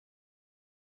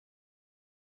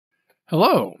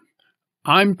Hello,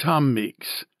 I'm Tom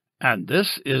Meeks, and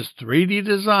this is 3D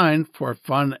Design for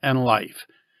Fun and Life,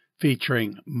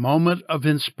 featuring Moment of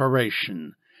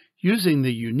Inspiration, using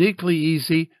the uniquely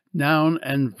easy Noun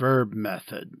and Verb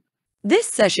method. This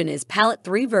session is Palette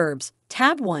 3 Verbs,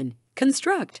 Tab 1,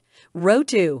 Construct, Row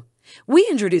 2. We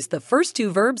introduce the first two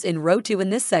verbs in Row 2 in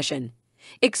this session,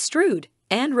 Extrude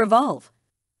and Revolve.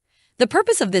 The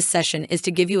purpose of this session is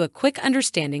to give you a quick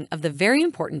understanding of the very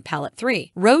important Palette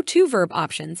 3, Row 2 verb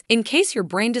options in case your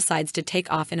brain decides to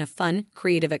take off in a fun,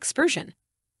 creative excursion.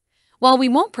 While we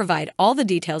won't provide all the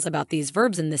details about these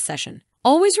verbs in this session,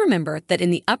 always remember that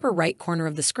in the upper right corner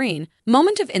of the screen,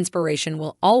 Moment of Inspiration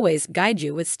will always guide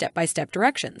you with step-by-step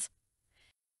directions.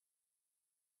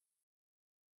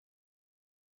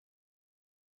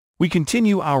 We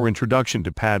continue our introduction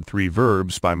to Pad 3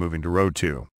 verbs by moving to Row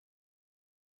 2.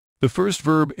 The first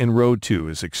verb in Row 2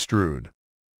 is extrude.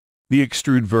 The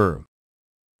extrude verb.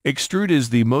 Extrude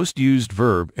is the most used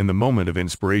verb in the Moment of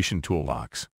Inspiration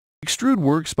toolbox. Extrude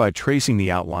works by tracing the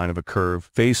outline of a curve,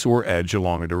 face, or edge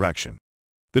along a direction.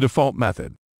 The default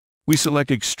method. We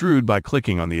select Extrude by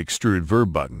clicking on the Extrude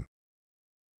Verb button.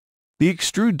 The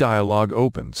Extrude dialog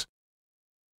opens.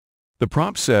 The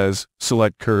prompt says,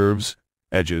 select curves,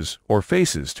 edges, or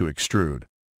faces to extrude.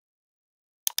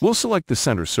 We'll select the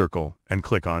center circle and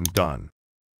click on Done.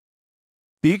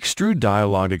 The Extrude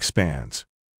dialog expands.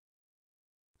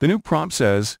 The new prompt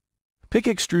says, pick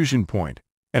extrusion point,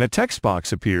 and a text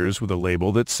box appears with a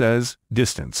label that says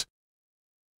Distance.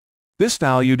 This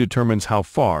value determines how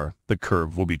far the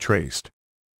curve will be traced.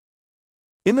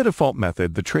 In the default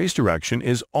method, the trace direction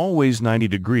is always 90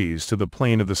 degrees to the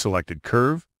plane of the selected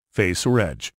curve, face, or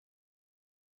edge.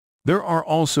 There are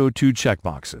also two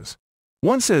checkboxes.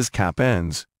 One says Cap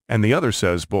Ends, and the other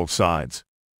says Both Sides.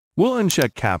 We'll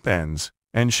uncheck Cap Ends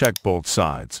and check Both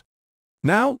Sides.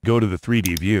 Now, go to the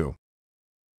 3D view.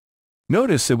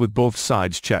 Notice that with both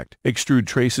sides checked, Extrude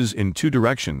traces in two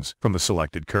directions from the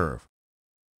selected curve.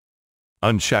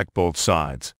 Uncheck both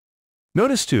sides.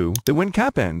 Notice too that when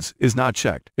Cap Ends is not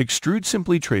checked, Extrude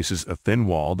simply traces a thin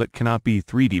wall that cannot be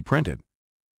 3D printed.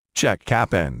 Check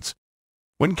Cap Ends.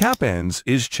 When Cap Ends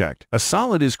is checked, a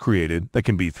solid is created that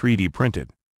can be 3D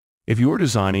printed. If you are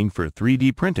designing for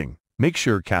 3D printing, make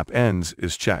sure Cap Ends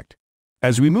is checked.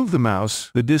 As we move the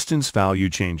mouse, the distance value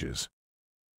changes.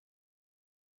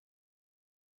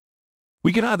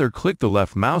 We can either click the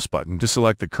left mouse button to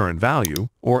select the current value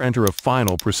or enter a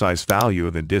final precise value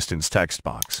in the distance text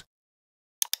box.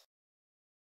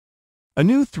 A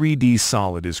new 3D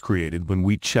solid is created when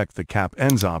we check the Cap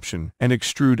Ends option and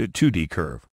extrude a 2D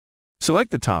curve.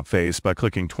 Select the top face by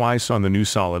clicking twice on the new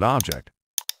solid object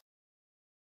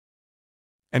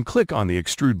and click on the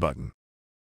Extrude button.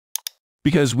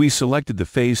 Because we selected the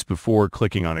face before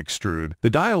clicking on Extrude, the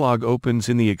dialog opens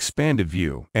in the expanded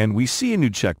view, and we see a new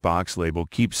checkbox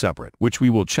labeled Keep Separate, which we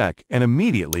will check and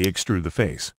immediately extrude the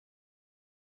face.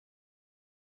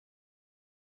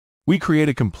 We create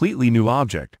a completely new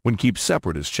object when Keep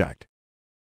Separate is checked.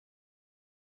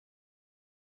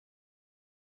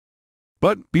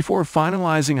 But before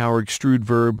finalizing our extrude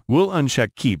verb, we'll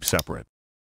uncheck Keep Separate.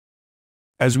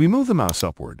 As we move the mouse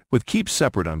upward, with Keep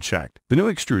Separate unchecked, the new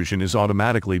extrusion is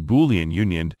automatically Boolean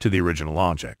unioned to the original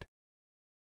object.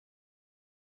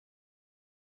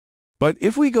 But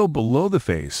if we go below the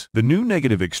face, the new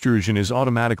negative extrusion is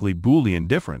automatically Boolean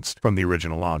differenced from the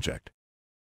original object.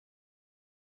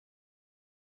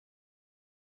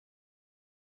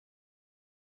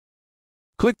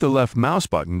 Click the left mouse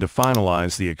button to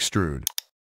finalize the extrude.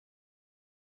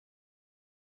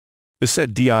 The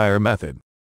Set DIR method.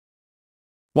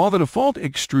 While the default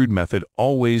extrude method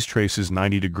always traces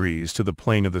 90 degrees to the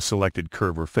plane of the selected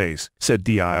curve or face, Set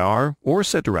DIR, or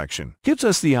Set Direction, gives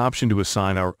us the option to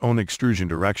assign our own extrusion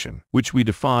direction, which we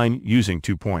define using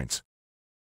 2 points.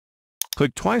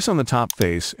 Click twice on the top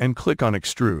face and click on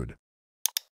Extrude.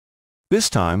 This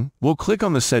time, we'll click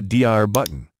on the Set DIR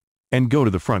button and go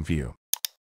to the front view.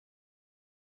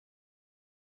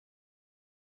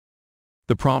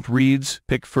 The prompt reads,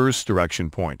 Pick First Direction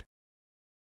Point.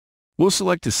 We'll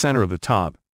select the center of the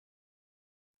top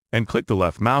and click the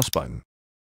left mouse button.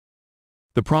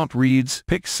 The prompt reads,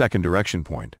 Pick Second Direction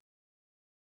Point.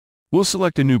 We'll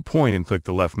select a new point and click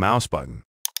the left mouse button.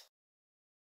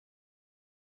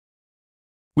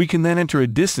 We can then enter a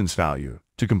distance value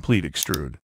to complete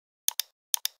extrude.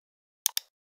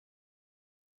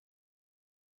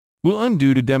 We'll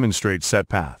undo to demonstrate Set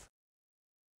Path.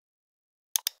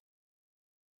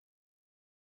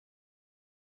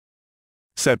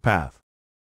 Set Path.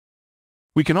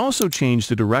 We can also change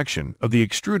the direction of the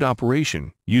extrude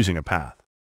operation using a path.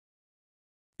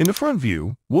 In the front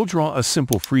view, we'll draw a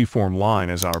simple free-form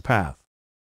line as our path.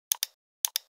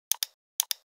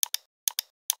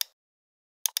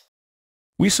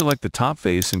 We select the top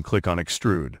face and click on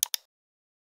Extrude.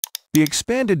 The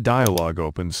expanded dialog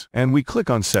opens and we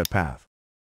click on Set Path.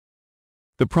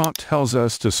 The prompt tells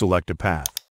us to select a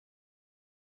path.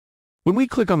 When we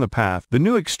click on the path, the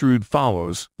new extrude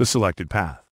follows the selected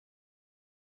path.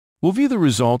 We'll view the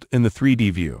result in the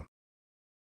 3D view.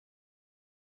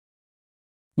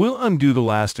 We'll undo the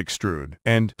last extrude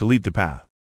and delete the path.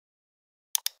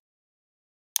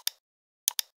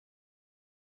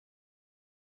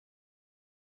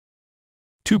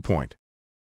 Two-point.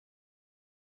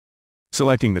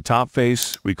 Selecting the top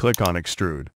face, we click on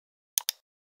Extrude.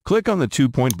 Click on the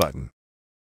 2-point button.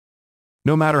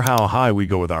 No matter how high we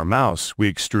go with our mouse,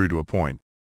 we extrude to a point.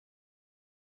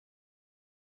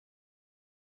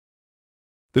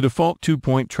 The default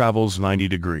 2-point travels 90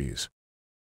 degrees.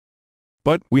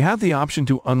 But we have the option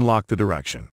to unlock the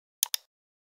direction.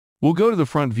 We'll go to the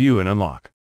front view and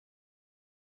unlock.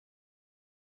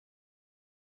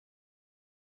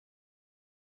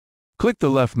 Click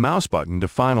the left mouse button to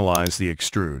finalize the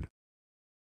extrude.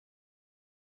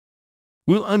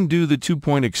 We'll undo the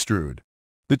 2-point extrude.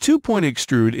 The 2-point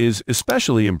extrude is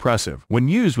especially impressive when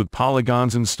used with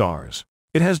polygons and stars.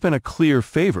 It has been a clear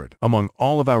favorite among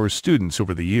all of our students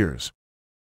over the years.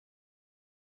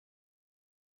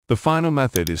 The final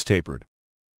method is tapered.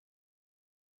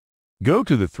 Go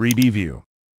to the 3D view.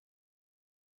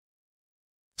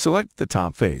 Select the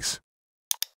top face.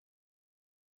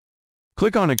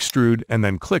 Click on Extrude and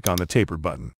then click on the Tapered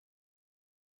button.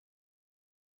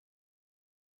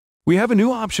 We have a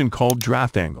new option called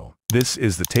Draft Angle. This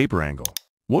is the taper angle.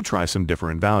 We'll try some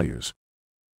different values.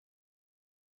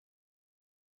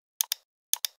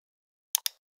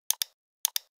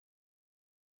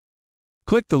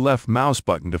 Click the left mouse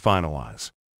button to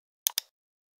finalize.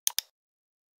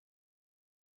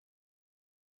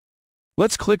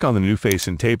 Let's click on the new face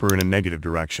and taper in a negative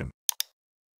direction.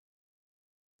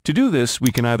 To do this,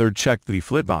 we can either check the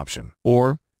flip option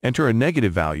or enter a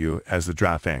negative value as the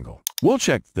draft angle. We'll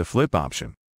check the flip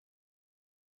option.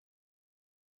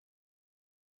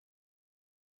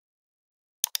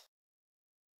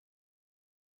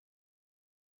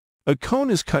 A cone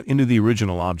is cut into the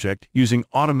original object using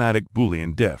automatic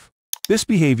Boolean diff. This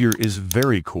behavior is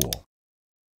very cool.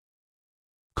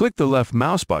 Click the left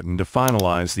mouse button to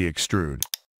finalize the extrude.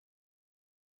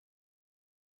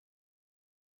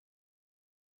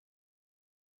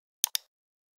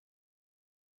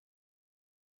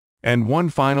 And one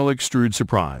final extrude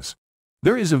surprise.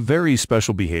 There is a very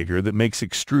special behavior that makes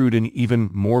extrude an even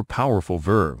more powerful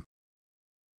verb.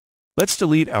 Let's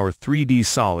delete our 3D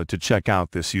solid to check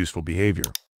out this useful behavior.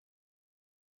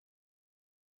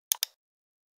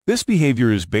 This behavior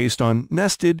is based on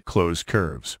nested closed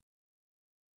curves.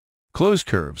 Closed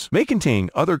curves may contain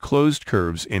other closed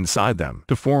curves inside them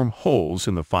to form holes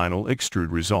in the final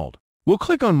extrude result. We'll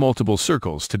click on multiple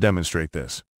circles to demonstrate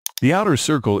this. The outer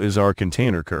circle is our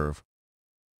container curve.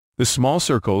 The small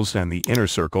circles and the inner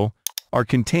circle are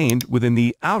contained within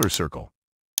the outer circle.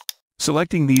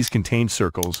 Selecting these contained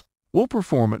circles, we'll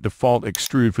perform a default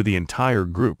extrude for the entire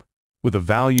group with a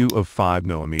value of 5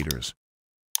 millimeters.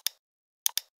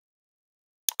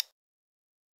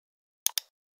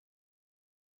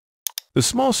 The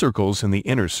small circles in the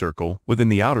inner circle within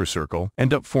the outer circle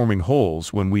end up forming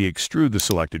holes when we extrude the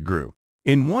selected group.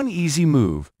 In one easy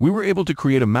move, we were able to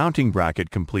create a mounting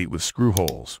bracket complete with screw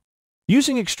holes.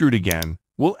 Using Extrude again,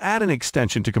 we'll add an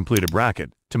extension to complete a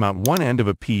bracket to mount one end of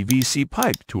a PVC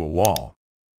pipe to a wall.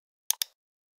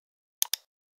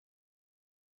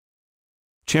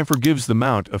 Chamfer gives the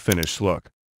mount a finished look.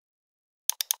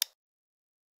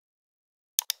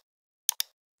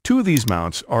 Two of these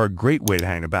mounts are a great way to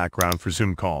hang a background for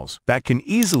Zoom calls that can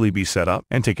easily be set up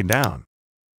and taken down.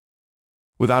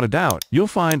 Without a doubt, you'll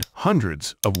find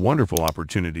hundreds of wonderful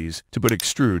opportunities to put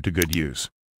Extrude to good use.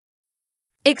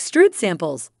 Extrude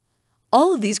samples.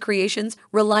 All of these creations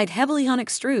relied heavily on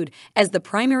extrude as the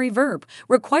primary verb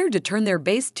required to turn their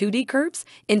base 2D curves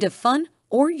into fun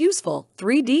or useful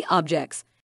 3D objects.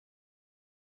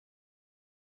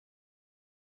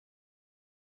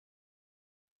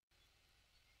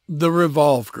 The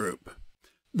Revolve group.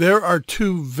 There are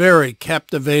two very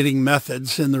captivating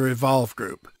methods in the Revolve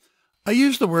group. I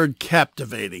use the word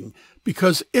captivating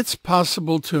because it's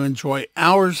possible to enjoy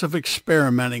hours of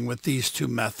experimenting with these two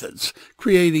methods,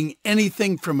 creating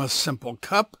anything from a simple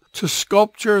cup to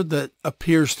sculpture that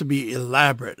appears to be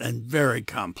elaborate and very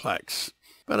complex,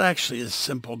 but actually is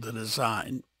simple to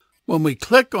design. When we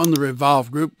click on the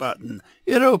Revolve group button,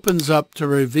 it opens up to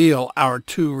reveal our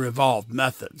two Revolve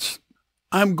methods.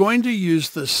 I'm going to use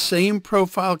the same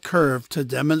profile curve to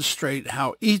demonstrate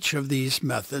how each of these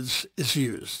methods is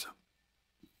used.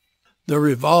 The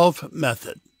Revolve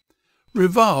method.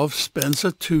 Revolve spins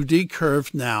a 2D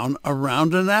curved noun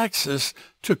around an axis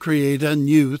to create a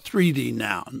new 3D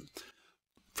noun.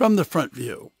 From the front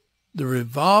view, the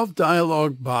Revolve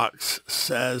dialog box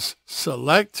says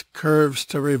Select Curves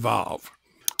to Revolve.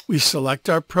 We select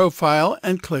our profile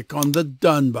and click on the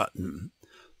Done button.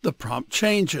 The prompt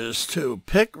changes to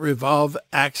Pick Revolve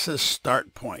Axis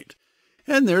Start Point,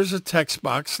 and there's a text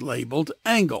box labeled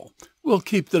Angle. We'll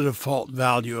keep the default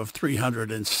value of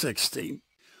 360.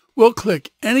 We'll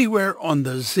click anywhere on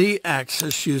the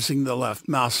Z-axis using the left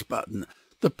mouse button.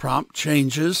 The prompt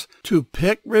changes to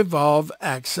Pick Revolve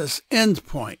Axis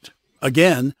Endpoint.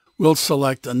 Again, we'll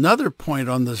select another point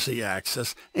on the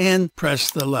Z-axis and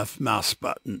press the left mouse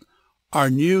button.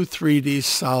 Our new 3D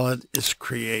solid is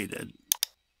created.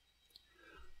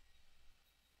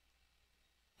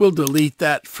 We'll delete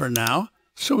that for now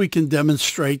so we can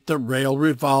demonstrate the Rail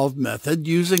Revolve method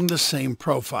using the same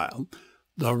profile.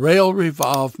 The Rail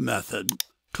Revolve method.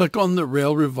 Click on the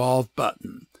Rail Revolve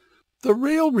button. The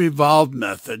Rail Revolve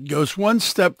method goes one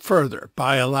step further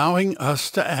by allowing us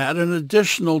to add an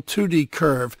additional 2D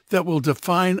curve that will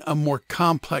define a more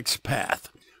complex path.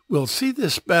 We'll see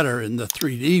this better in the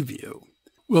 3D view.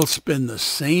 We'll spin the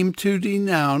same 2D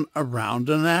noun around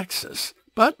an axis,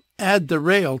 but add the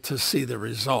rail to see the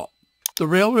result. The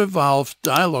Rail Revolve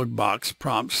dialog box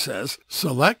prompt says,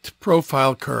 Select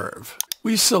Profile Curve.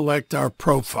 We select our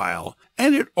profile,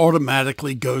 and it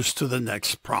automatically goes to the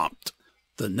next prompt.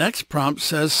 The next prompt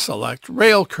says, Select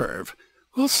Rail Curve.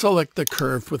 We'll select the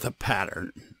curve with a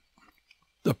pattern.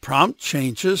 The prompt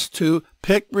changes to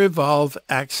Pick Revolve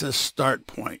Axis Start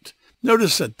Point.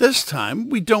 Notice that this time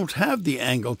we don't have the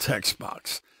angle text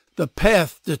box. The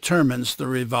path determines the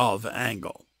revolve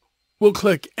angle. We'll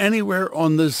click anywhere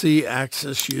on the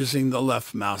Z-axis using the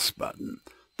left mouse button.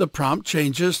 The prompt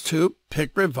changes to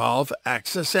Pick Revolve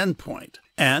Axis Endpoint,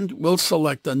 and we'll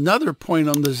select another point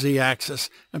on the Z-axis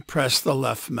and press the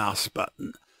left mouse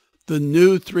button. The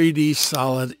new 3D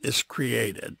solid is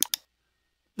created.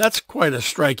 That's quite a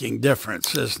striking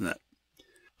difference, isn't it?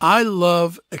 I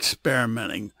love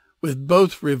experimenting with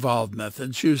both Revolve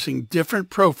methods using different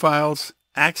profiles,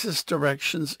 axis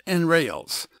directions, and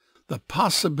rails. The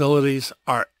possibilities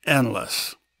are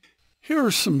endless. Here are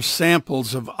some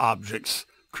samples of objects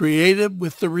created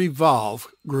with the Revolve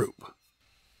group.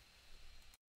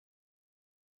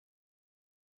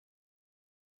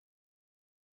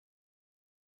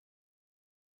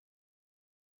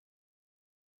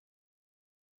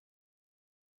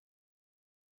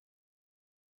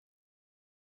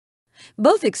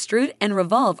 Both extrude and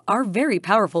revolve are very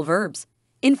powerful verbs.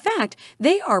 In fact,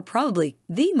 they are probably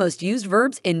the most used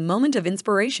verbs in Moment of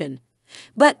Inspiration.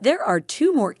 But there are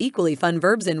two more equally fun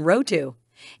verbs in Row 2.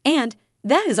 And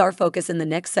that is our focus in the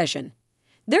next session.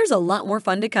 There's a lot more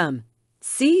fun to come.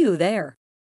 See you there.